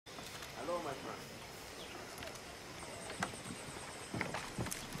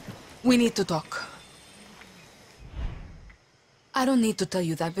We need to talk. I don't need to tell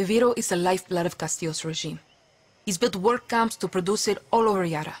you that Viviro is the lifeblood of Castillo's regime. He's built work camps to produce it all over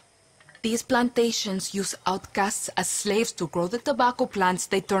Yara. These plantations use outcasts as slaves to grow the tobacco plants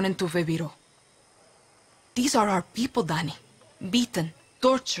they turn into Viviro. These are our people, Danny. Beaten,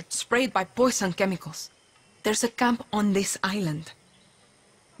 tortured, sprayed by poison chemicals. There's a camp on this island.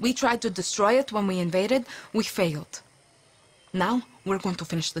 We tried to destroy it when we invaded. We failed. Now, we're going to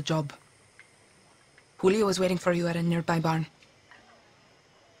finish the job. Julio is waiting for you at a nearby barn.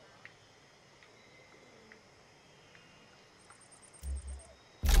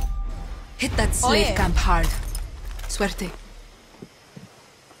 Hit that slave camp hard. Suerte.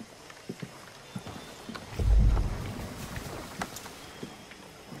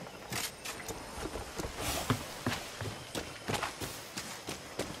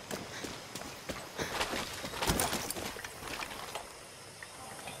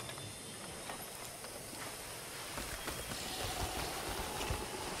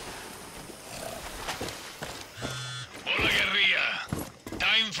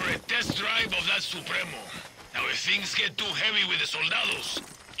 Supremo. Now, if things get too heavy with the soldados,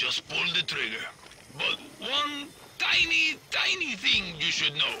 just pull the trigger. But one tiny thing you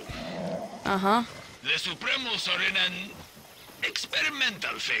should know. Uh-huh. The Supremos are in an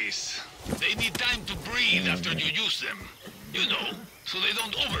experimental phase. They need time to breathe after you use them. You know, so they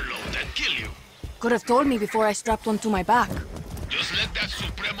don't overload and kill you. Could have told me before I strapped one to my back. Just let that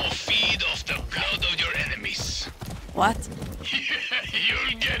Supremo feed off the blood of your enemies. What?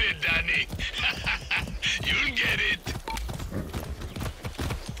 You'll get it, Danny. You'll get it.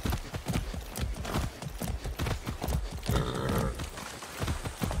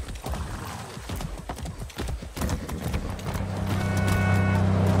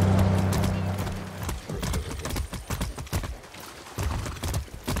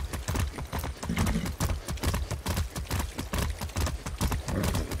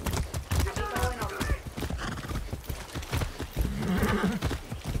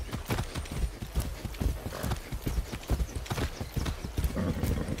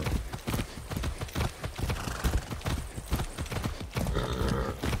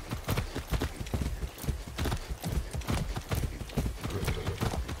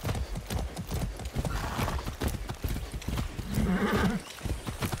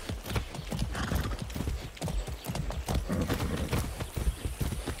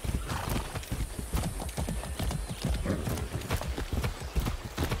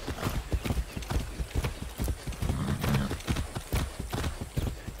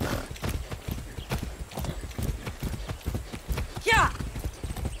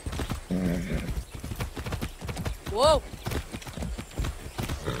 Whoa!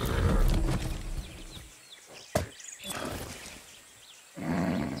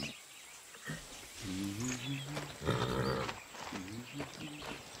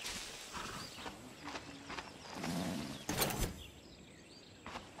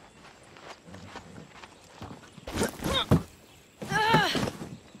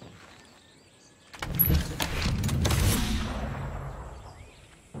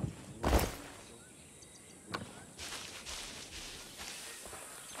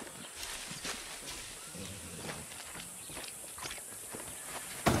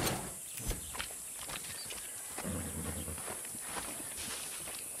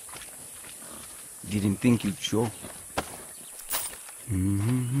 Didn't think you'd show.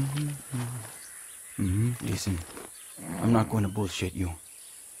 Listen, I'm not going to bullshit you.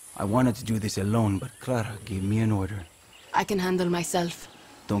 I wanted to do this alone, but Clara gave me an order. I can handle myself.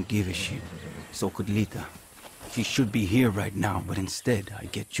 Don't give a shit. So could Lita. She should be here right now, but instead, I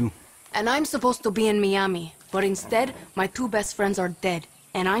get you. And I'm supposed to be in Miami, but instead, my two best friends are dead,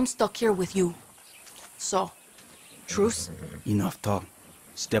 and I'm stuck here with you. So, truce? Enough talk.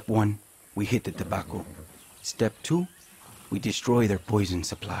 Step 1, we hit the tobacco. Step 2, we destroy their poison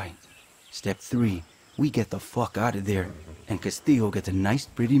supply. Step 3, we get the fuck out of there, and Castillo gets a nice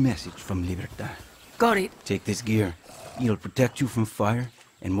pretty message from Libertad. Got it. Take this gear. It'll protect you from fire,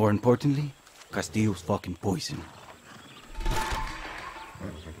 and more importantly, Castillo's fucking poison.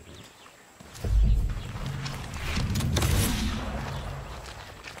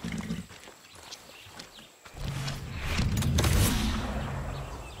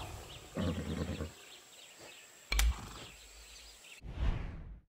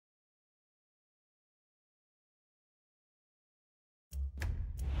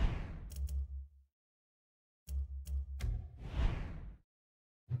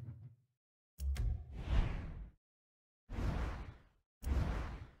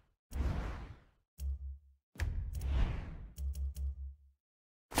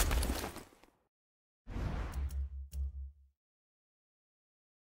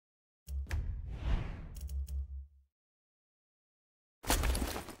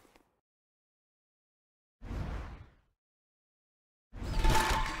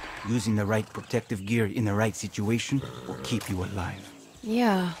 Using the right protective gear in the right situation will keep you alive.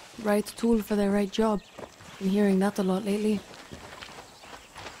 Yeah, right tool for the right job. Been hearing that a lot lately.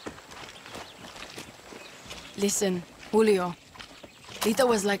 Listen, Julio. Lita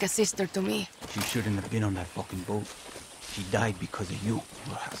was like a sister to me. She shouldn't have been on that fucking boat. She died because of you,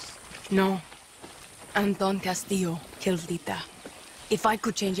 Rojas. No. Anton Castillo killed Lita. If I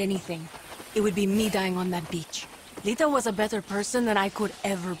could change anything, it would be me dying on that beach. Lita was a better person than I could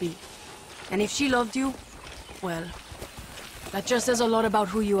ever be. And if she loved you, well, that just says a lot about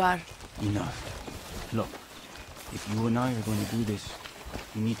who you are. Enough. Look, if you and I are going to do this,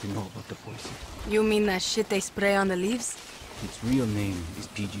 you need to know about the poison. You mean that shit they spray on the leaves? Its real name is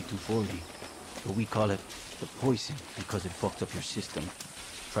PG-240, but we call it the poison because it fucks up your system.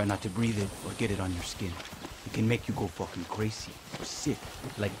 Try not to breathe it or get it on your skin. It can make you go fucking crazy or sick,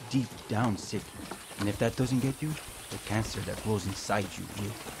 like deep down sick. And if that doesn't get you, the cancer that grows inside you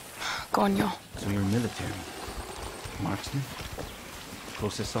will. Coño. So you're military. Marksman?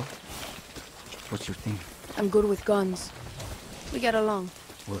 Close assault? What's your thing? I'm good with guns. We get along.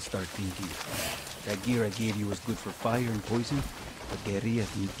 We'll start thinking. That gear I gave you was good for fire and poison, but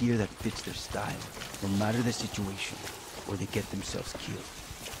guerrillas need gear that fits their style, no matter the situation, or they get themselves killed.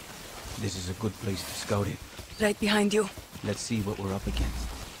 This is a good place to scout it. Right behind you. Let's see what we're up against.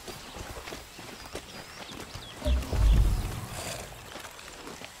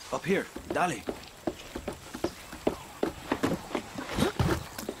 Up here, dale.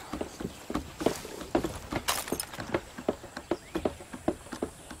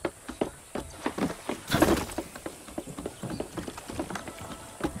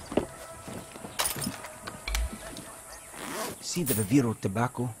 See the Viviro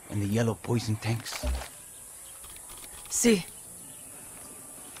tobacco and the yellow poison tanks? See.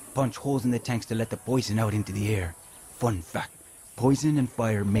 Punch holes in the tanks to let the poison out into the air. Fun fact, poison and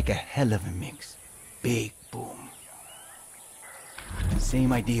fire make a hell of a mix. Big boom.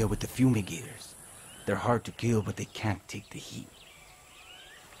 Same idea with the fumigators. They're hard to kill, but they can't take the heat.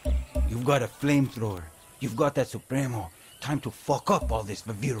 You've got a flamethrower. You've got that Supremo. Time to fuck up all this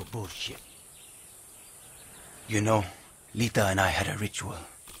Viviro bullshit. You know, Lita and I had a ritual.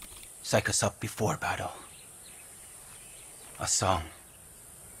 Psych us up before battle. A song.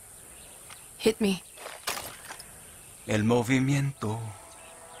 Hit me. El movimiento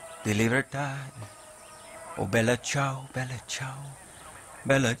de libertad. Oh, bella ciao, bella ciao.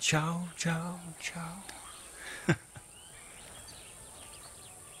 Bella ciao, ciao, ciao.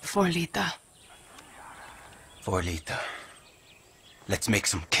 For Lita. For Lita. Let's make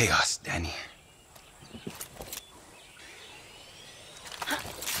some chaos, Danny.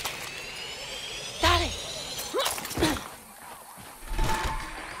 Dale!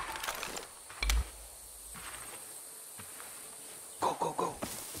 Go, go, go.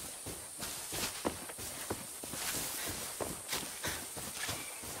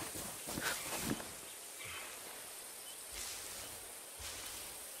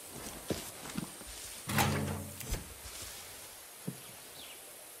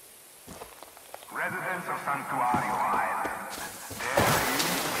 Residents of Santuario Island, there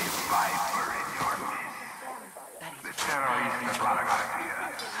is a viper in your midst. The terrorist Clara Garcia,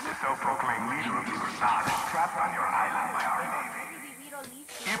 the self-proclaimed leader of Libertad, is trapped on your island by our navy.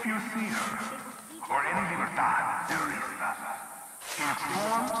 If you see her, or any Libertad terrorista,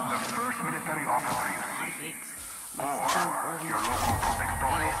 inform the first military officer you see, or your local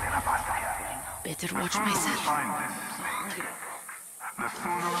protectores de la patria. Better The watch sooner we myself. find this snake, the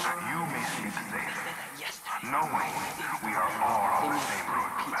sooner you may sleep safe, knowing we are all on the same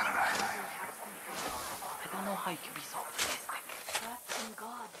road to paradise. I don't know how you can be so optimistic. Trust in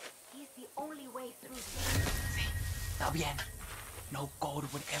God. He's the only way through this. Sí, está bien. No God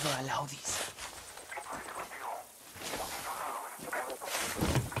would ever allow these.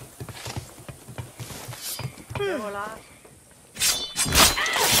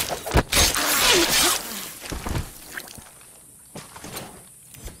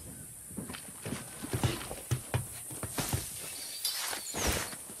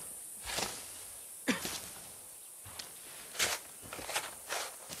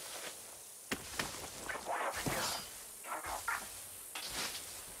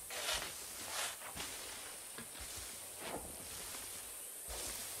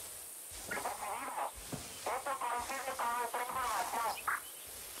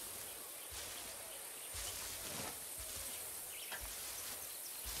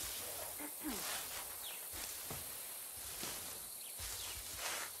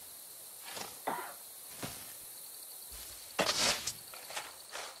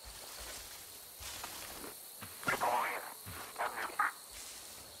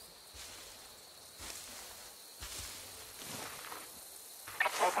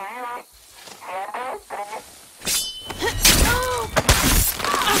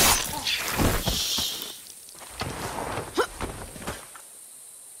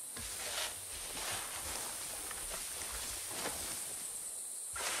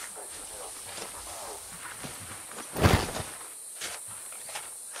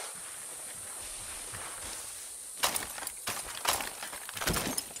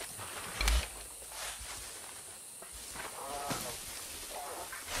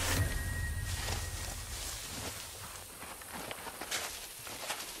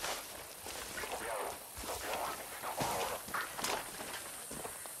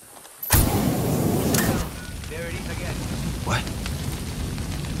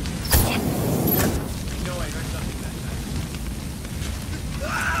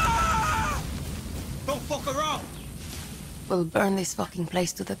 We'll burn this fucking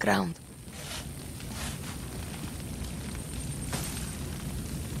place to the ground.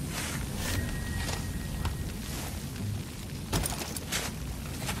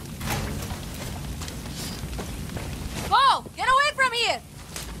 Go! Get away from here!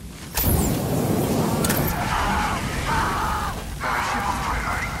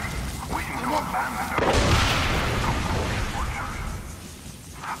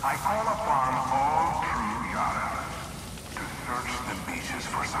 I call upon all true Yara to search the beaches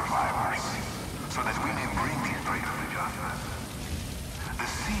for survivors, so that we may bring these traitors to justice. The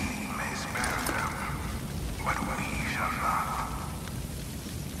sea may spare them, but we shall not.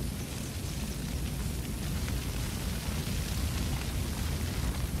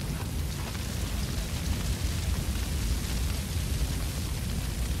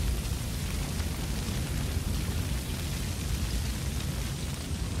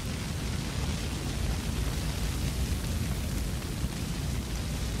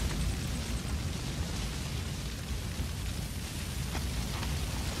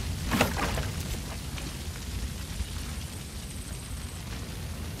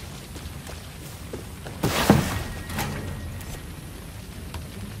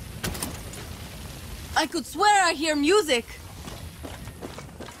 I could swear I hear music!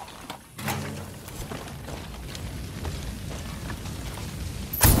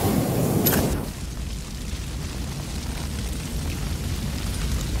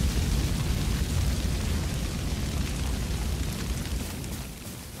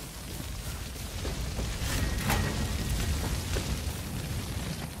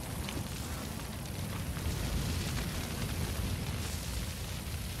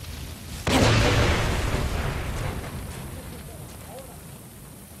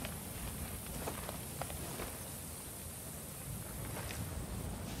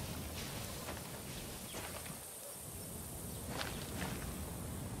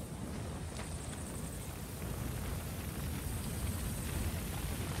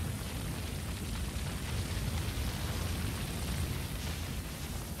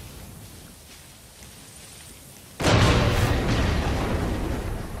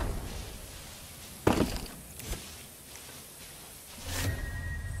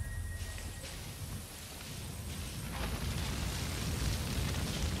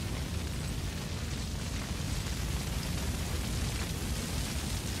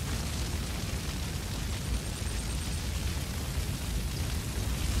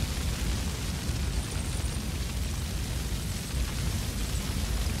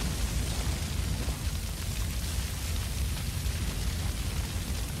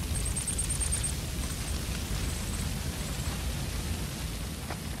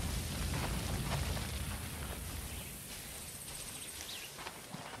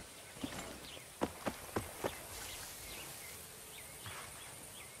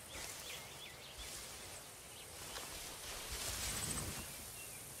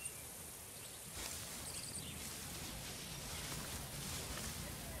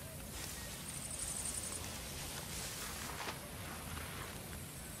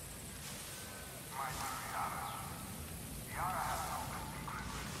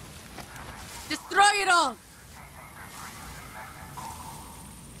 Destroy it all!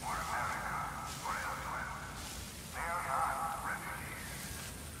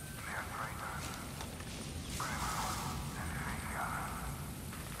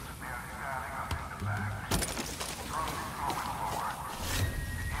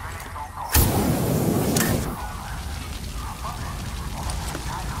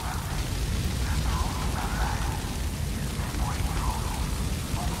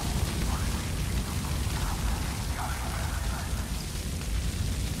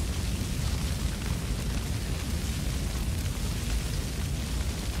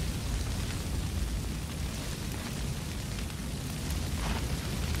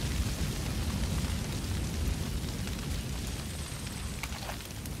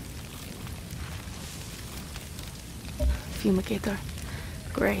 Fumigator.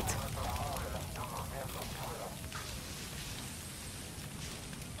 Great.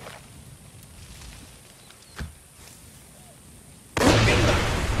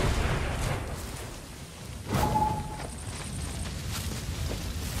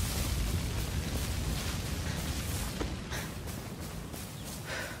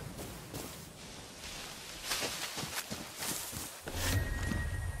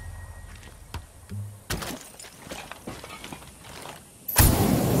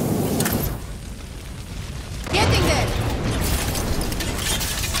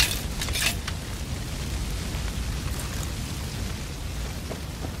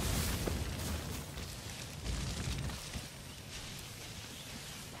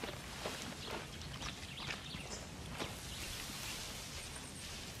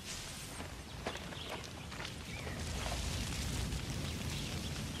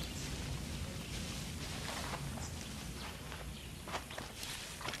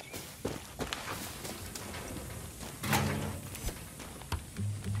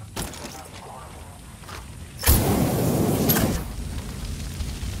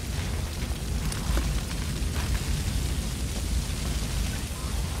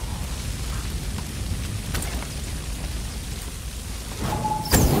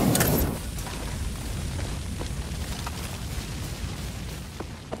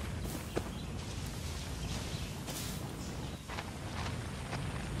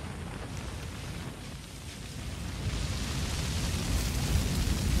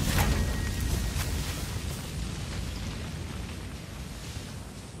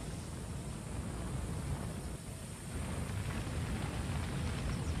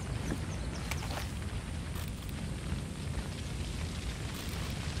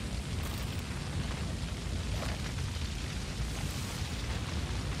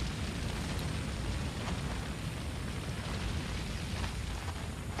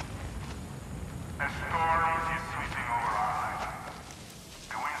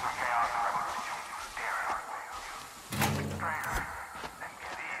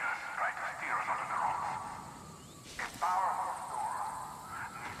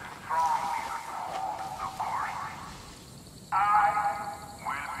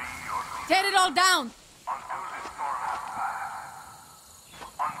 all down! Until the storm has passed.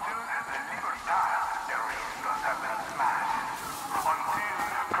 Until the Libertad terroristas have been smashed. Until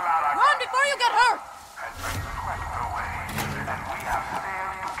Clara Run before you get hurt! has been swept away. And we have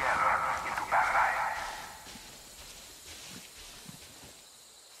sailed together into paradise.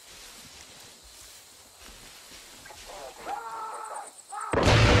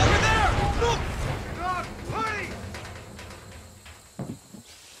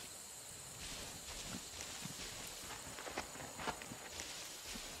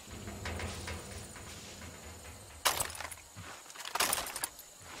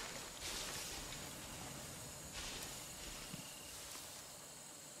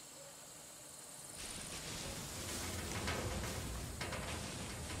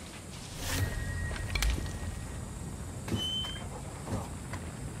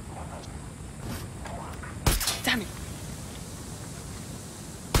 Damn it!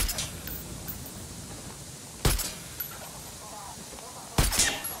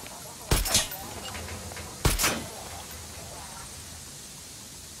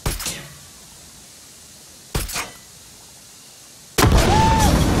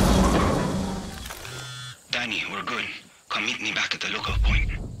 Danny, we're good. Come meet me back at the lookout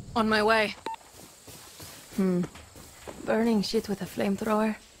point. On my way. Burning shit with a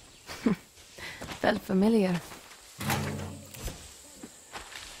flamethrower? Felt familiar.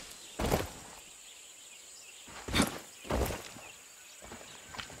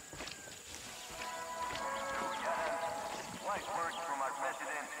 Wise words from our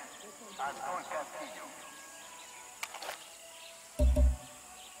president, Anton Castillo.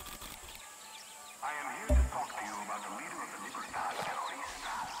 I am here to talk to you about the leader of the Libertad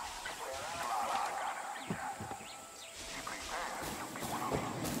terroristas, Clara Garcia. She prepares to be one of you.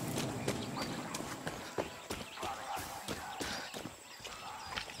 But the truth, Clara Garcia is alive.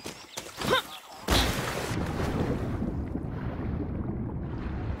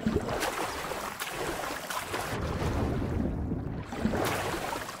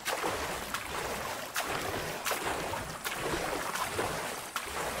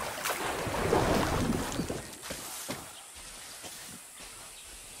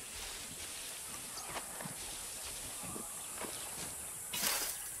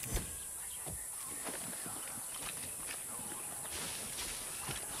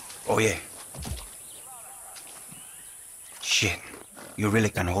 Oh, yeah. Shit. You really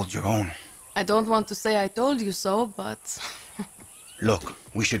can hold your own. I don't want to say I told you so, but... Look,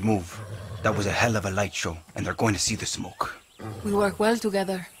 we should move. That was a hell of a light show, and they're going to see the smoke. we work well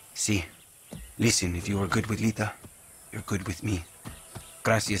together. See? Listen, if you are good with Lita, you're good with me.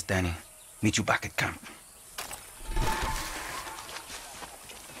 Gracias, Danny. Meet you back at camp.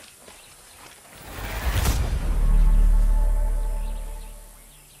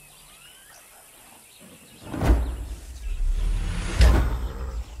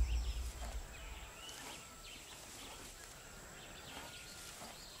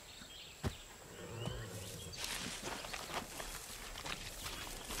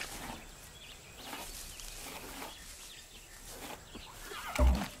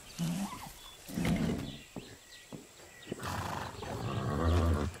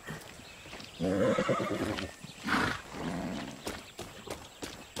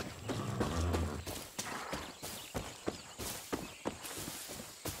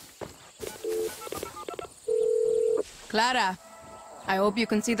 Clara, I hope you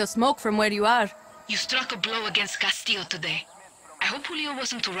can see the smoke from where you are. You struck a blow against Castillo today. I hope Julio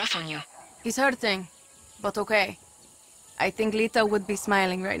wasn't too rough on you. He's hurting, but okay. I think Lita would be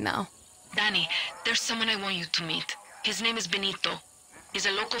smiling right now. Danny, there's someone I want you to meet. His name is Benito. He's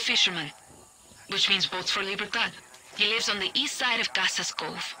a local fisherman, which means boats for Libertad. He lives on the east side of Casas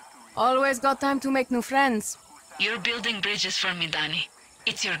Cove. Always got time to make new friends. You're building bridges for me, Danny.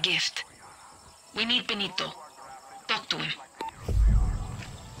 It's your gift. We need Benito. Talk to him.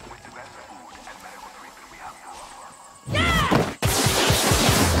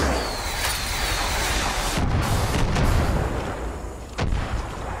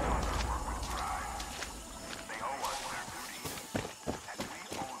 They owe us their duty, and we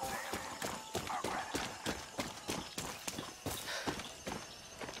owe them our gratitude.